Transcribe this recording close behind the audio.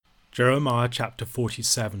Jeremiah chapter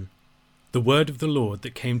 47. The word of the Lord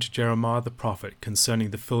that came to Jeremiah the prophet concerning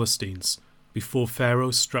the Philistines, before Pharaoh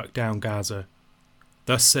struck down Gaza.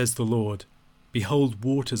 Thus says the Lord, Behold,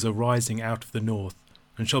 waters are rising out of the north,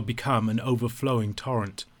 and shall become an overflowing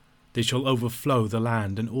torrent. They shall overflow the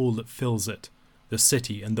land and all that fills it, the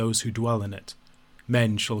city and those who dwell in it.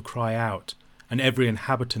 Men shall cry out, and every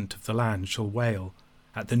inhabitant of the land shall wail,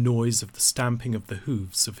 at the noise of the stamping of the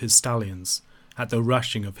hoofs of his stallions, at the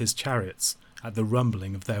rushing of his chariots, at the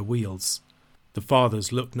rumbling of their wheels. The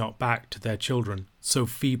fathers look not back to their children, so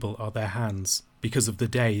feeble are their hands, because of the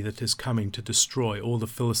day that is coming to destroy all the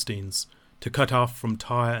Philistines, to cut off from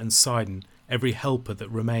Tyre and Sidon every helper that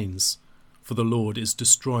remains. For the Lord is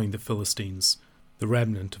destroying the Philistines, the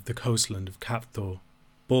remnant of the coastland of Caphtor.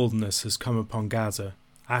 Baldness has come upon Gaza,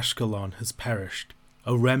 Ashkelon has perished.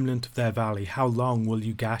 O remnant of their valley, how long will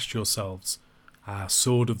you gash yourselves? Ah,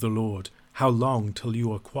 sword of the Lord, how long till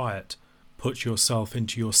you are quiet? Put yourself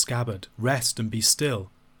into your scabbard, rest and be still.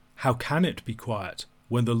 How can it be quiet,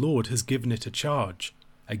 when the Lord has given it a charge?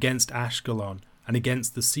 Against Ashkelon and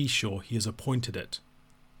against the seashore he has appointed it.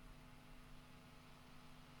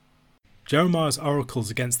 Jeremiah's oracles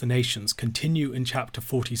against the nations continue in chapter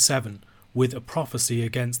 47 with a prophecy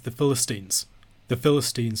against the Philistines. The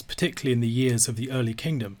Philistines, particularly in the years of the early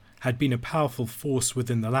kingdom, had been a powerful force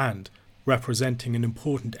within the land, representing an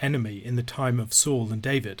important enemy in the time of Saul and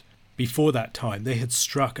David. Before that time they had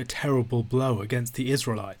struck a terrible blow against the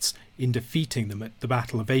Israelites in defeating them at the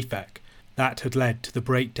Battle of Aphek. That had led to the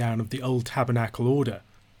breakdown of the old tabernacle order.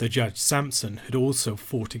 The judge Samson had also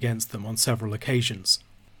fought against them on several occasions.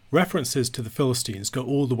 References to the Philistines go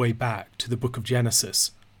all the way back to the book of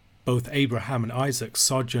Genesis. Both Abraham and Isaac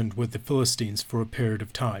sojourned with the Philistines for a period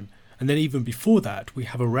of time, and then even before that we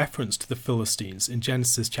have a reference to the Philistines in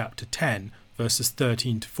Genesis chapter 10, verses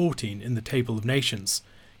 13 to 14 in the Table of Nations.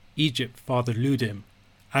 Egypt fathered Ludim,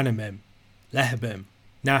 Anamim, Lehabim,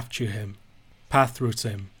 Naphtuhim,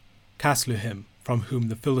 Pathrusim, Casluhim, from whom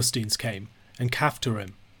the Philistines came, and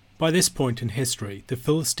Caphtorim. By this point in history, the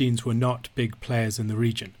Philistines were not big players in the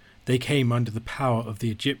region. They came under the power of the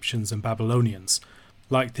Egyptians and Babylonians.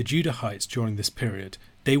 Like the Judahites during this period,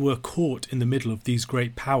 they were caught in the middle of these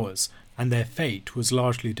great powers, and their fate was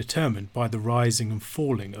largely determined by the rising and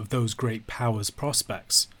falling of those great powers'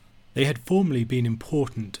 prospects. They had formerly been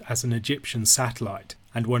important as an Egyptian satellite,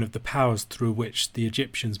 and one of the powers through which the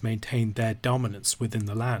Egyptians maintained their dominance within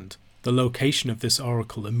the land. The location of this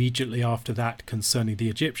oracle immediately after that concerning the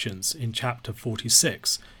Egyptians in chapter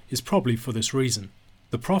 46 is probably for this reason.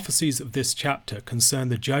 The prophecies of this chapter concern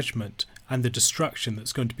the judgment and the destruction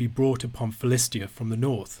that's going to be brought upon Philistia from the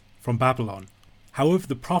north, from Babylon. However,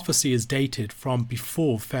 the prophecy is dated from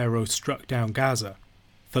before Pharaoh struck down Gaza.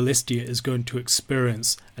 Philistia is going to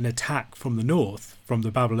experience an attack from the north, from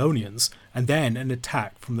the Babylonians, and then an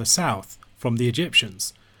attack from the south, from the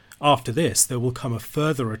Egyptians. After this, there will come a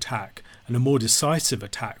further attack, and a more decisive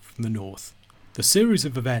attack from the north. The series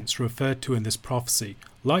of events referred to in this prophecy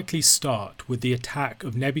likely start with the attack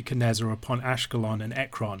of Nebuchadnezzar upon Ashkelon and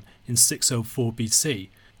Ekron in 604 BC.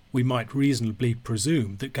 We might reasonably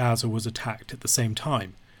presume that Gaza was attacked at the same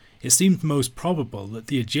time. It seems most probable that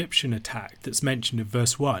the Egyptian attack that's mentioned in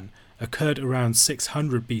verse 1 occurred around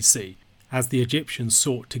 600 BC, as the Egyptians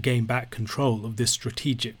sought to gain back control of this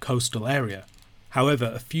strategic coastal area. However,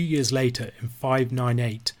 a few years later, in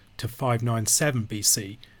 598 to 597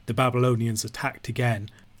 BC, the Babylonians attacked again,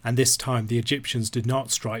 and this time the Egyptians did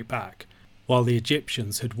not strike back. While the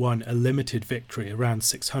Egyptians had won a limited victory around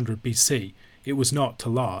 600 BC, it was not to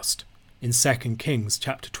last. In 2 Kings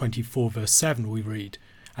chapter 24 verse 7 we read,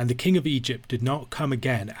 And the king of Egypt did not come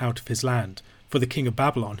again out of his land, for the king of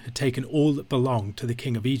Babylon had taken all that belonged to the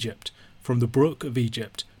king of Egypt, from the brook of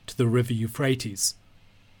Egypt to the river Euphrates.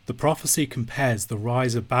 The prophecy compares the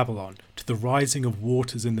rise of Babylon to the rising of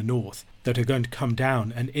waters in the north that are going to come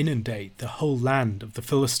down and inundate the whole land of the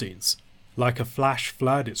Philistines. Like a flash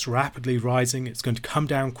flood, it's rapidly rising, it's going to come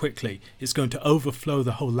down quickly, it's going to overflow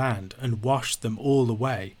the whole land and wash them all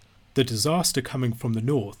away. The disaster coming from the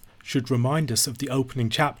north should remind us of the opening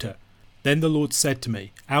chapter. Then the Lord said to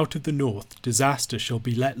me, Out of the north disaster shall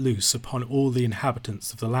be let loose upon all the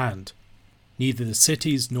inhabitants of the land. Neither the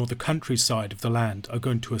cities nor the countryside of the land are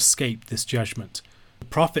going to escape this judgment. The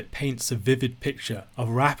prophet paints a vivid picture of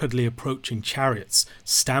rapidly approaching chariots,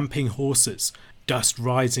 stamping horses, dust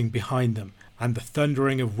rising behind them, and the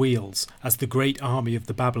thundering of wheels as the great army of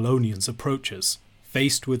the Babylonians approaches.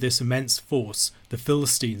 Faced with this immense force, the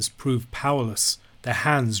Philistines prove powerless. Their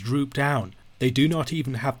hands droop down. They do not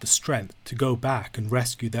even have the strength to go back and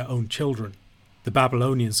rescue their own children. The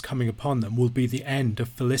Babylonians coming upon them will be the end of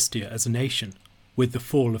Philistia as a nation. With the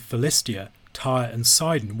fall of Philistia, Tyre and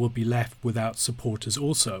Sidon will be left without supporters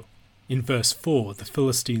also. In verse 4, the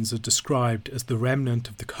Philistines are described as the remnant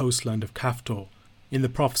of the coastland of Caphtor. In the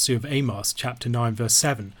prophecy of Amos, chapter 9, verse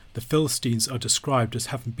 7, the Philistines are described as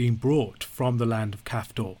having been brought from the land of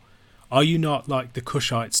Caphtor. Are you not like the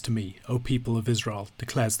Cushites to me, O people of Israel,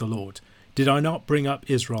 declares the Lord? Did I not bring up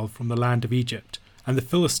Israel from the land of Egypt, and the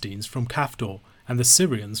Philistines from Caphtor, and the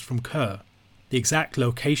Syrians from Kir? The exact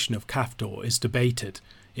location of Caphtor is debated.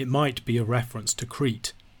 It might be a reference to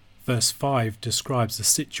Crete. Verse 5 describes a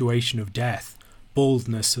situation of death.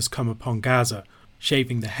 Baldness has come upon Gaza.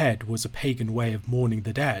 Shaving the head was a pagan way of mourning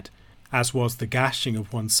the dead, as was the gashing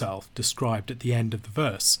of oneself described at the end of the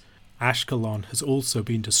verse. Ashkelon has also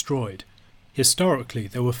been destroyed. Historically,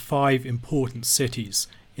 there were 5 important cities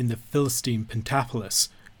in the Philistine Pentapolis: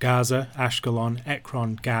 Gaza, Ashkelon,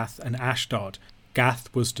 Ekron, Gath, and Ashdod.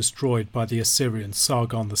 Gath was destroyed by the Assyrian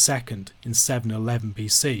Sargon II in 711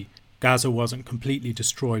 BC. Gaza wasn't completely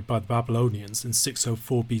destroyed by the Babylonians in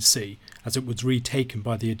 604 BC, as it was retaken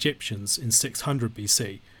by the Egyptians in 600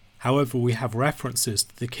 BC. However, we have references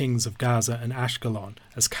to the kings of Gaza and Ashkelon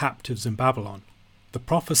as captives in Babylon. The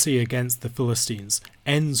prophecy against the Philistines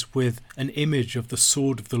ends with an image of the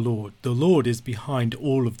sword of the Lord. The Lord is behind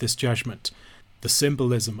all of this judgment. The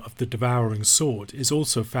symbolism of the devouring sword is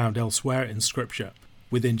also found elsewhere in Scripture.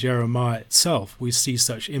 Within Jeremiah itself, we see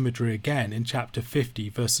such imagery again in chapter 50,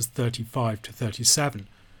 verses 35 to 37.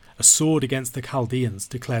 A sword against the Chaldeans,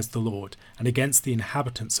 declares the Lord, and against the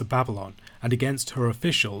inhabitants of Babylon, and against her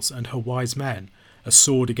officials and her wise men. A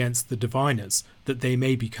sword against the diviners, that they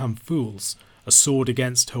may become fools. A sword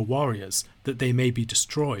against her warriors, that they may be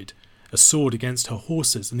destroyed. A sword against her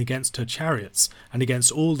horses and against her chariots, and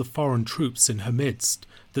against all the foreign troops in her midst,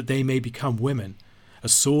 that they may become women. A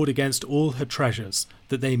sword against all her treasures,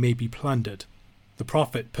 that they may be plundered. The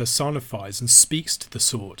prophet personifies and speaks to the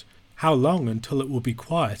sword. How long until it will be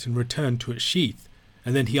quiet and return to its sheath?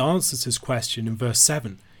 And then he answers his question in verse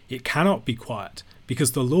 7. It cannot be quiet,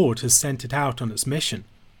 because the Lord has sent it out on its mission.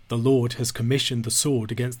 The Lord has commissioned the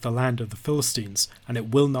sword against the land of the Philistines, and it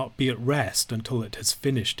will not be at rest until it has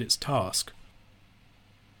finished its task.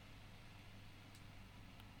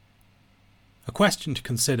 A question to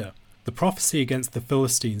consider. The prophecy against the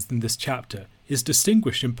Philistines in this chapter is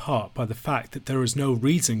distinguished in part by the fact that there is no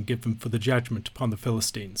reason given for the judgment upon the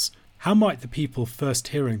Philistines. How might the people first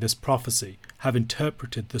hearing this prophecy have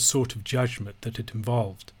interpreted the sort of judgment that it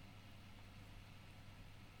involved?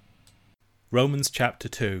 Romans chapter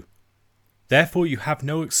 2. Therefore you have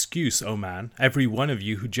no excuse, O man, every one of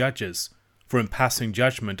you who judges. For in passing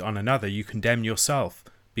judgment on another you condemn yourself,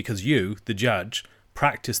 because you, the judge,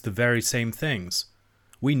 practice the very same things.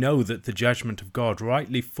 We know that the judgment of God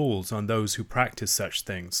rightly falls on those who practice such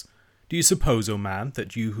things. Do you suppose, O man,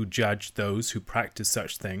 that you who judge those who practice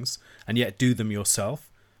such things, and yet do them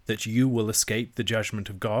yourself, that you will escape the judgment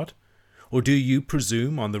of God? Or do you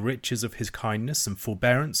presume on the riches of his kindness and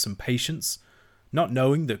forbearance and patience, not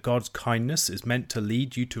knowing that God's kindness is meant to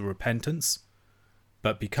lead you to repentance?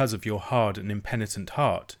 But because of your hard and impenitent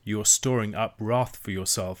heart, you are storing up wrath for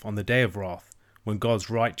yourself on the day of wrath, when God's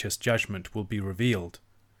righteous judgment will be revealed.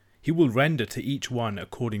 He will render to each one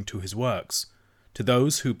according to his works. To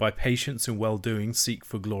those who by patience and well-doing seek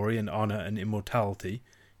for glory and honour and immortality,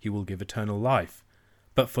 he will give eternal life.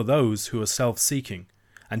 But for those who are self-seeking,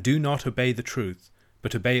 and do not obey the truth,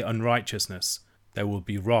 but obey unrighteousness, there will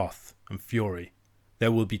be wrath and fury.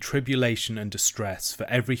 There will be tribulation and distress for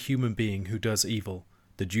every human being who does evil,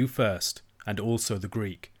 the Jew first, and also the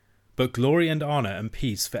Greek. But glory and honour and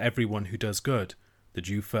peace for everyone who does good, the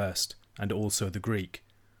Jew first, and also the Greek.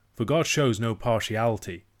 For God shows no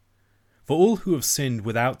partiality. For all who have sinned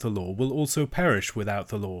without the law will also perish without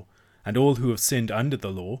the law, and all who have sinned under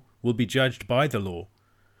the law will be judged by the law.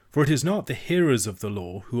 For it is not the hearers of the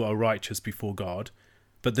law who are righteous before God,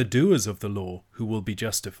 but the doers of the law who will be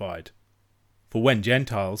justified. For when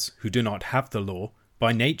Gentiles, who do not have the law,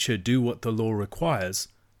 by nature do what the law requires,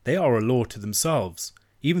 they are a law to themselves,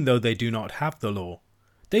 even though they do not have the law.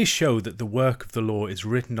 They show that the work of the law is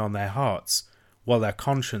written on their hearts, while their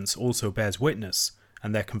conscience also bears witness,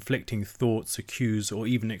 and their conflicting thoughts accuse or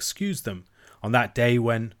even excuse them, on that day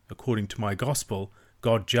when, according to my gospel,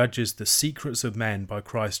 God judges the secrets of men by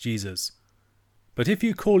Christ Jesus. But if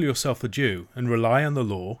you call yourself a Jew, and rely on the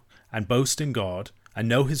law, and boast in God, and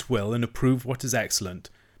know his will, and approve what is excellent,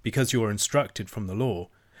 because you are instructed from the law,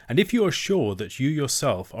 and if you are sure that you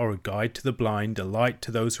yourself are a guide to the blind, a light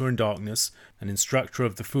to those who are in darkness, an instructor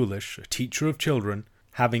of the foolish, a teacher of children,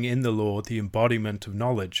 having in the law the embodiment of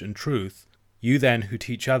knowledge and truth, you then who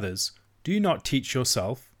teach others, do you not teach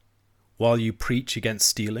yourself? While you preach against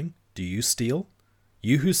stealing, do you steal?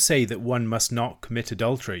 You who say that one must not commit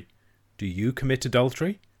adultery, do you commit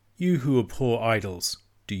adultery? You who abhor idols,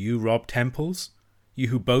 do you rob temples? You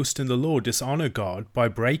who boast in the law dishonour God by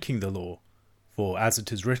breaking the law. For as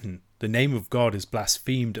it is written, the name of God is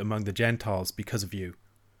blasphemed among the Gentiles because of you.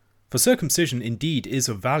 For circumcision indeed is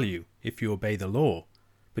of value if you obey the law,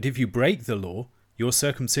 but if you break the law, your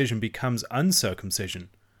circumcision becomes uncircumcision.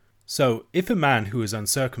 So if a man who is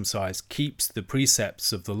uncircumcised keeps the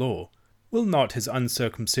precepts of the law, will not his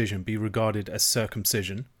uncircumcision be regarded as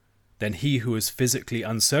circumcision? Then he who is physically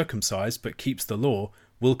uncircumcised but keeps the law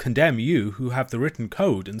will condemn you who have the written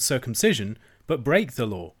code and circumcision but break the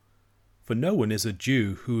law. For no one is a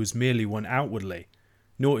Jew who is merely one outwardly,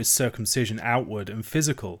 nor is circumcision outward and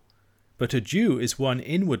physical. But a Jew is one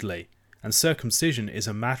inwardly, and circumcision is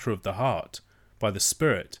a matter of the heart, by the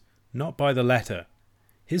Spirit, not by the letter.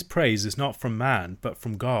 His praise is not from man, but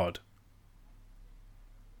from God.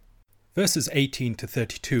 Verses 18 to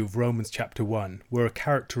 32 of Romans chapter 1 were a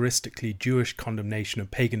characteristically Jewish condemnation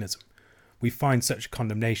of paganism. We find such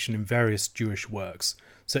condemnation in various Jewish works,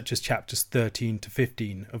 such as chapters 13 to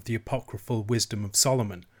 15 of the apocryphal Wisdom of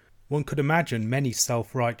Solomon. One could imagine many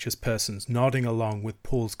self-righteous persons nodding along with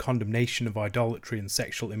Paul's condemnation of idolatry and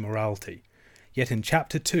sexual immorality. Yet in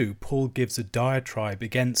chapter 2, Paul gives a diatribe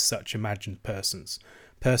against such imagined persons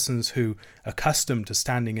who, accustomed to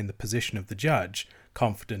standing in the position of the judge,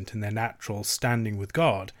 confident in their natural standing with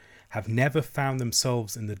God, have never found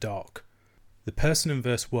themselves in the dock. The person in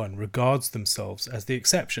verse 1 regards themselves as the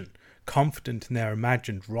exception, confident in their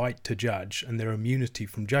imagined right to judge and their immunity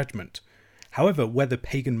from judgment. However, whether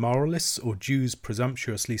pagan moralists or Jews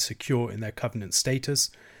presumptuously secure in their covenant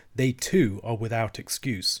status, they too are without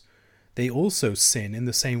excuse. They also sin in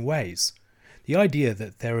the same ways. The idea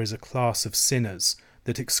that there is a class of sinners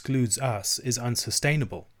that excludes us is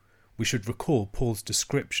unsustainable. We should recall Paul's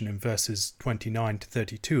description in verses 29 to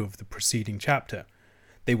 32 of the preceding chapter.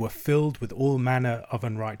 They were filled with all manner of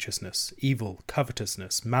unrighteousness, evil,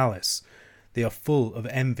 covetousness, malice. They are full of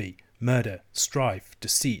envy, murder, strife,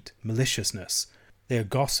 deceit, maliciousness. They are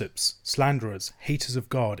gossips, slanderers, haters of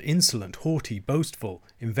God, insolent, haughty, boastful,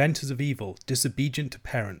 inventors of evil, disobedient to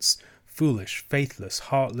parents, foolish, faithless,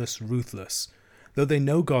 heartless, ruthless. Though they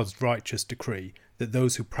know God's righteous decree that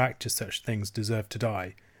those who practice such things deserve to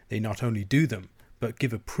die, they not only do them, but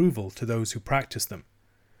give approval to those who practice them.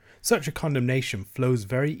 Such a condemnation flows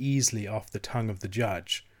very easily off the tongue of the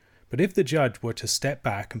judge. But if the judge were to step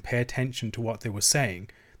back and pay attention to what they were saying,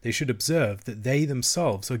 they should observe that they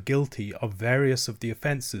themselves are guilty of various of the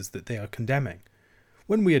offences that they are condemning.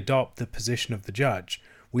 When we adopt the position of the judge,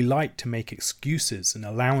 we like to make excuses and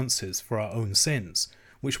allowances for our own sins,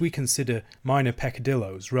 which we consider minor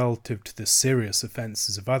peccadillos relative to the serious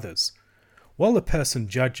offences of others. While the person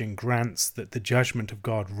judging grants that the judgment of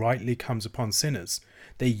God rightly comes upon sinners,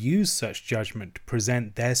 they use such judgment to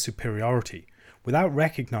present their superiority, without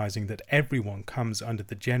recognizing that everyone comes under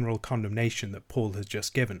the general condemnation that Paul has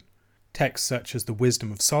just given. Texts such as the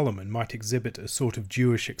Wisdom of Solomon might exhibit a sort of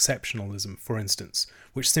Jewish exceptionalism, for instance,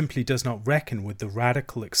 which simply does not reckon with the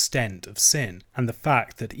radical extent of sin and the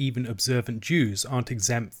fact that even observant Jews aren't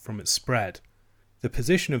exempt from its spread. The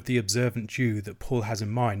position of the observant Jew that Paul has in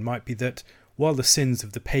mind might be that, while the sins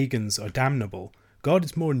of the pagans are damnable, God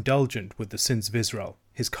is more indulgent with the sins of Israel.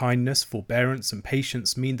 His kindness, forbearance, and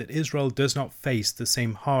patience mean that Israel does not face the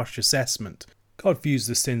same harsh assessment. God views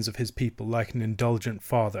the sins of his people like an indulgent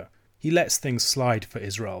father. He lets things slide for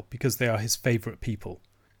Israel because they are his favourite people.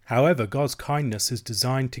 However, God's kindness is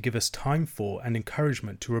designed to give us time for and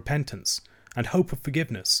encouragement to repentance and hope of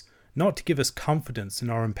forgiveness, not to give us confidence in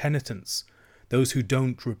our impenitence. Those who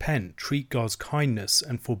don't repent treat God's kindness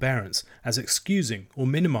and forbearance as excusing or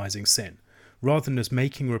minimizing sin, rather than as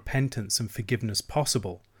making repentance and forgiveness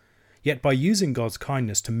possible. Yet by using God's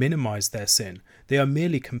kindness to minimize their sin, they are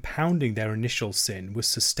merely compounding their initial sin with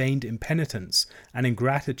sustained impenitence and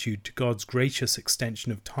ingratitude to God's gracious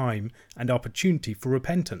extension of time and opportunity for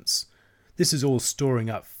repentance. This is all storing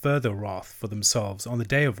up further wrath for themselves on the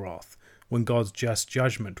day of wrath, when God's just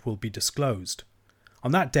judgment will be disclosed.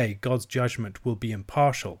 On that day, God's judgment will be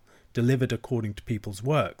impartial, delivered according to people's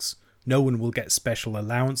works. No one will get special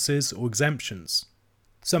allowances or exemptions.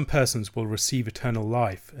 Some persons will receive eternal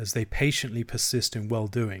life as they patiently persist in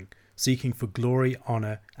well-doing, seeking for glory,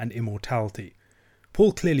 honour, and immortality.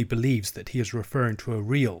 Paul clearly believes that he is referring to a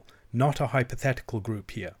real, not a hypothetical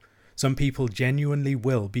group here. Some people genuinely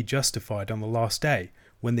will be justified on the last day,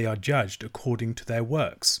 when they are judged according to their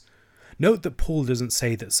works. Note that Paul doesn't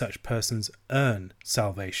say that such persons earn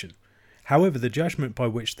salvation. However, the judgment by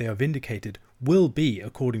which they are vindicated will be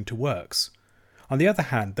according to works. On the other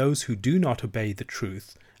hand, those who do not obey the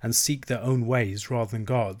truth and seek their own ways rather than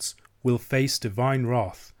God's will face divine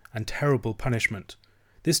wrath and terrible punishment.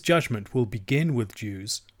 This judgment will begin with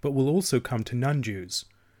Jews, but will also come to non-Jews.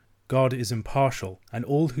 God is impartial, and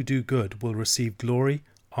all who do good will receive glory,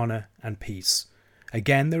 honour, and peace.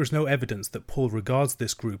 Again, there is no evidence that Paul regards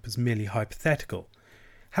this group as merely hypothetical.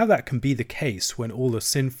 How that can be the case when all are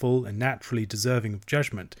sinful and naturally deserving of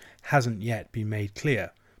judgment hasn't yet been made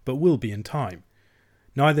clear, but will be in time.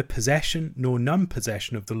 Neither possession nor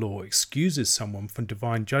non-possession of the law excuses someone from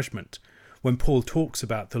divine judgment. When Paul talks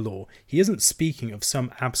about the law, he isn't speaking of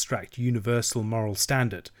some abstract universal moral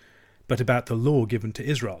standard, but about the law given to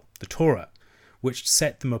Israel, the Torah, which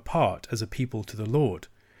set them apart as a people to the Lord.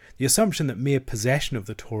 The assumption that mere possession of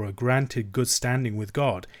the Torah granted good standing with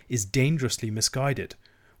God is dangerously misguided.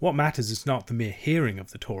 What matters is not the mere hearing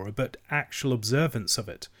of the Torah, but actual observance of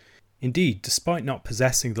it. Indeed, despite not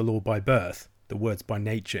possessing the law by birth, the words by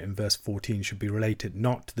nature in verse 14 should be related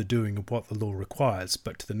not to the doing of what the law requires,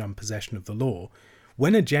 but to the non-possession of the law.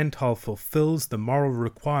 When a Gentile fulfills the moral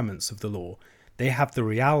requirements of the law, they have the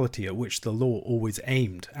reality at which the law always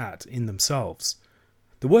aimed at in themselves.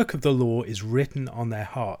 The work of the law is written on their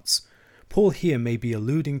hearts. Paul here may be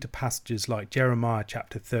alluding to passages like Jeremiah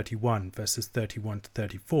chapter 31, verses 31 to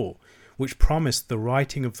 34, which promised the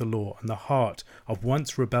writing of the law on the heart of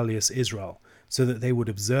once rebellious Israel, so that they would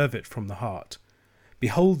observe it from the heart.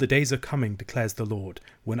 Behold, the days are coming, declares the Lord,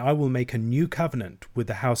 when I will make a new covenant with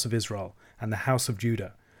the house of Israel and the house of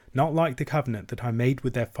Judah, not like the covenant that I made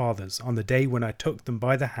with their fathers on the day when I took them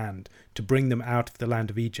by the hand to bring them out of the land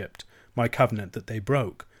of Egypt, my covenant that they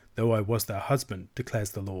broke, though I was their husband,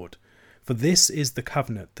 declares the Lord. For this is the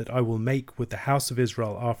covenant that I will make with the house of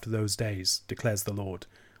Israel after those days, declares the Lord.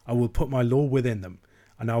 I will put my law within them,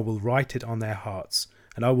 and I will write it on their hearts,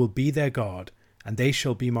 and I will be their God, and they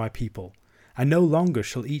shall be my people. And no longer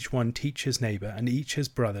shall each one teach his neighbour and each his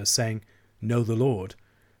brother, saying, Know the Lord.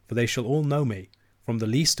 For they shall all know me, from the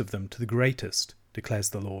least of them to the greatest, declares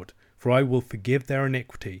the Lord. For I will forgive their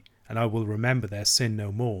iniquity, and I will remember their sin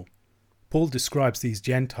no more. Paul describes these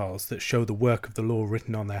Gentiles that show the work of the law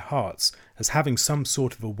written on their hearts as having some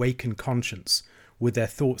sort of awakened conscience, with their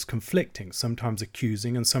thoughts conflicting, sometimes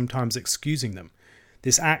accusing and sometimes excusing them.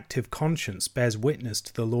 This active conscience bears witness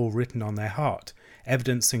to the law written on their heart,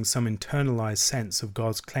 evidencing some internalized sense of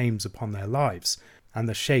God's claims upon their lives and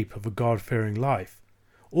the shape of a God-fearing life.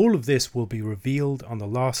 All of this will be revealed on the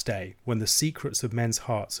last day when the secrets of men's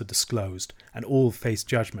hearts are disclosed and all face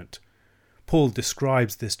judgment. Paul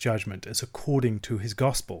describes this judgment as according to his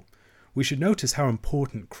gospel. We should notice how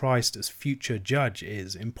important Christ as future judge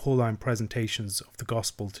is in Pauline presentations of the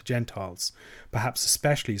gospel to Gentiles, perhaps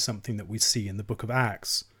especially something that we see in the book of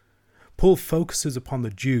Acts. Paul focuses upon the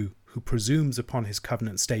Jew who presumes upon his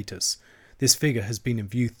covenant status. This figure has been in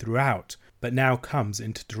view throughout, but now comes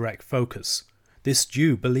into direct focus. This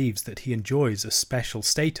Jew believes that he enjoys a special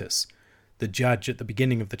status. The judge at the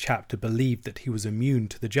beginning of the chapter believed that he was immune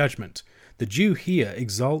to the judgment. The Jew here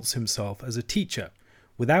exalts himself as a teacher,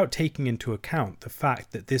 without taking into account the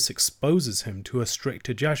fact that this exposes him to a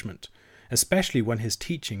stricter judgment, especially when his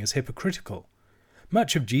teaching is hypocritical.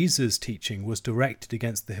 Much of Jesus' teaching was directed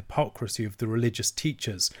against the hypocrisy of the religious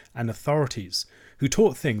teachers and authorities, who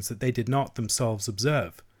taught things that they did not themselves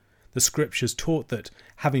observe. The scriptures taught that,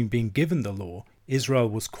 having been given the law, Israel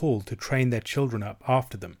was called to train their children up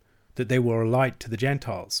after them, that they were a light to the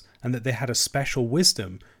Gentiles, and that they had a special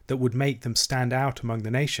wisdom that would make them stand out among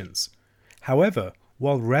the nations. However,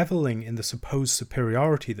 while reveling in the supposed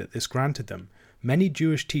superiority that this granted them, many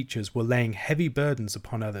Jewish teachers were laying heavy burdens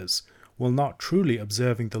upon others, while not truly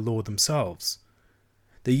observing the law themselves.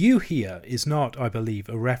 The you here is not, I believe,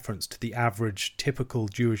 a reference to the average, typical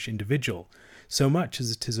Jewish individual, so much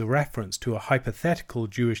as it is a reference to a hypothetical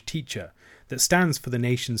Jewish teacher that stands for the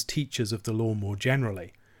nation's teachers of the law more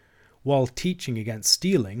generally. While teaching against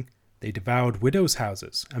stealing, they devoured widows'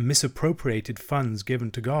 houses and misappropriated funds given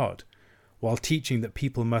to God. While teaching that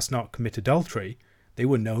people must not commit adultery, they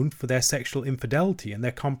were known for their sexual infidelity and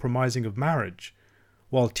their compromising of marriage.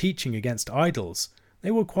 While teaching against idols, they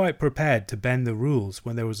were quite prepared to bend the rules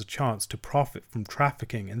when there was a chance to profit from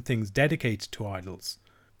trafficking in things dedicated to idols.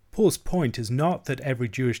 Paul's point is not that every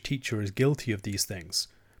Jewish teacher is guilty of these things,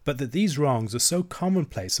 but that these wrongs are so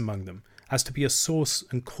commonplace among them as to be a source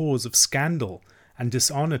and cause of scandal and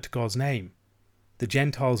dishonor to God's name. The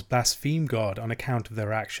Gentiles blaspheme God on account of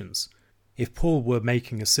their actions. If Paul were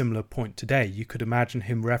making a similar point today, you could imagine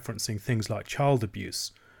him referencing things like child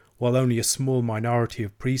abuse. While only a small minority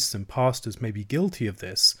of priests and pastors may be guilty of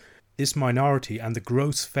this minority and the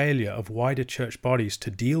gross failure of wider church bodies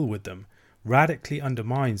to deal with them radically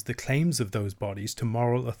undermines the claims of those bodies to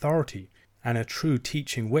moral authority and a true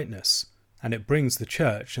teaching witness, and it brings the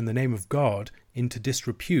church and the name of God into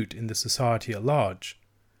disrepute in the society at large.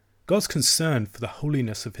 God's concern for the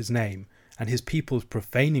holiness of his name and his people's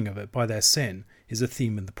profaning of it by their sin is a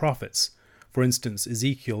theme in the prophets. For instance,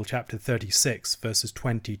 Ezekiel chapter 36, verses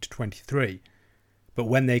 20 to 23. But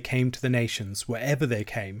when they came to the nations, wherever they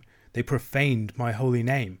came, they profaned my holy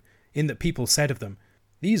name, in that people said of them,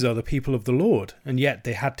 These are the people of the Lord, and yet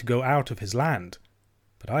they had to go out of his land.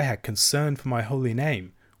 But I had concern for my holy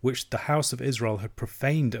name, which the house of Israel had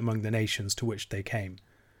profaned among the nations to which they came.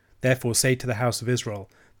 Therefore say to the house of Israel,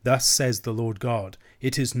 Thus says the Lord God,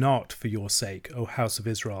 It is not for your sake, O house of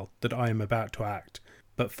Israel, that I am about to act,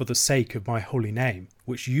 but for the sake of my holy name,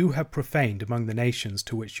 which you have profaned among the nations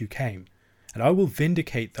to which you came. And I will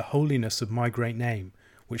vindicate the holiness of my great name,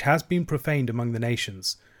 which has been profaned among the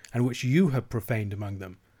nations, and which you have profaned among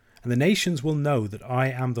them. And the nations will know that I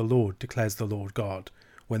am the Lord, declares the Lord God,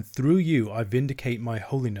 when through you I vindicate my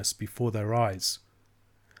holiness before their eyes.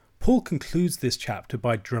 Paul concludes this chapter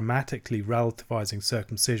by dramatically relativizing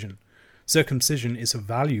circumcision. Circumcision is of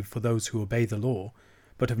value for those who obey the law,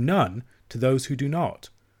 but of none to those who do not.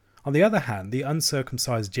 On the other hand, the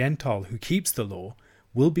uncircumcised Gentile who keeps the law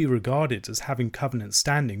will be regarded as having covenant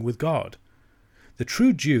standing with God. The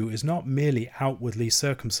true Jew is not merely outwardly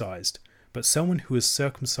circumcised, but someone who is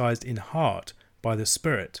circumcised in heart by the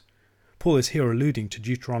Spirit. Paul is here alluding to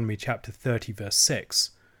Deuteronomy chapter 30, verse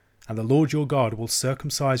 6. And the Lord your God will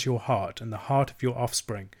circumcise your heart and the heart of your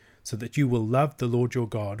offspring, so that you will love the Lord your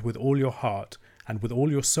God with all your heart and with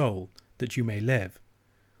all your soul, that you may live.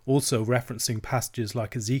 Also referencing passages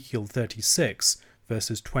like Ezekiel 36,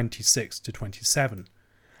 verses 26 to 27.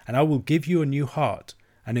 And I will give you a new heart,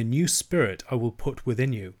 and a new spirit I will put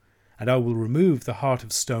within you, and I will remove the heart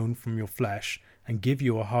of stone from your flesh, and give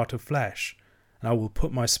you a heart of flesh. And I will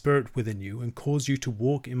put my spirit within you, and cause you to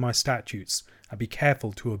walk in my statutes, and be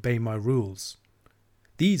careful to obey my rules.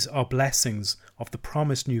 These are blessings of the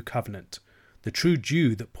promised new covenant. The true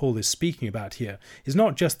Jew that Paul is speaking about here is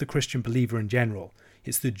not just the Christian believer in general,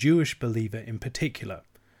 it's the Jewish believer in particular.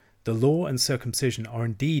 The law and circumcision are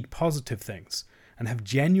indeed positive things, and have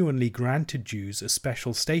genuinely granted Jews a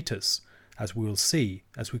special status, as we will see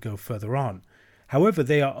as we go further on. However,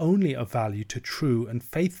 they are only of value to true and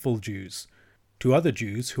faithful Jews. To other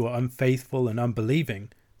Jews who are unfaithful and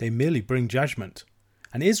unbelieving, they merely bring judgment.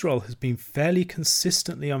 And Israel has been fairly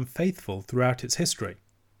consistently unfaithful throughout its history.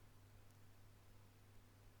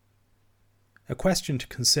 A question to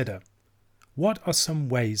consider. What are some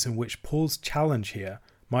ways in which Paul's challenge here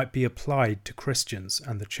might be applied to Christians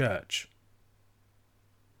and the church?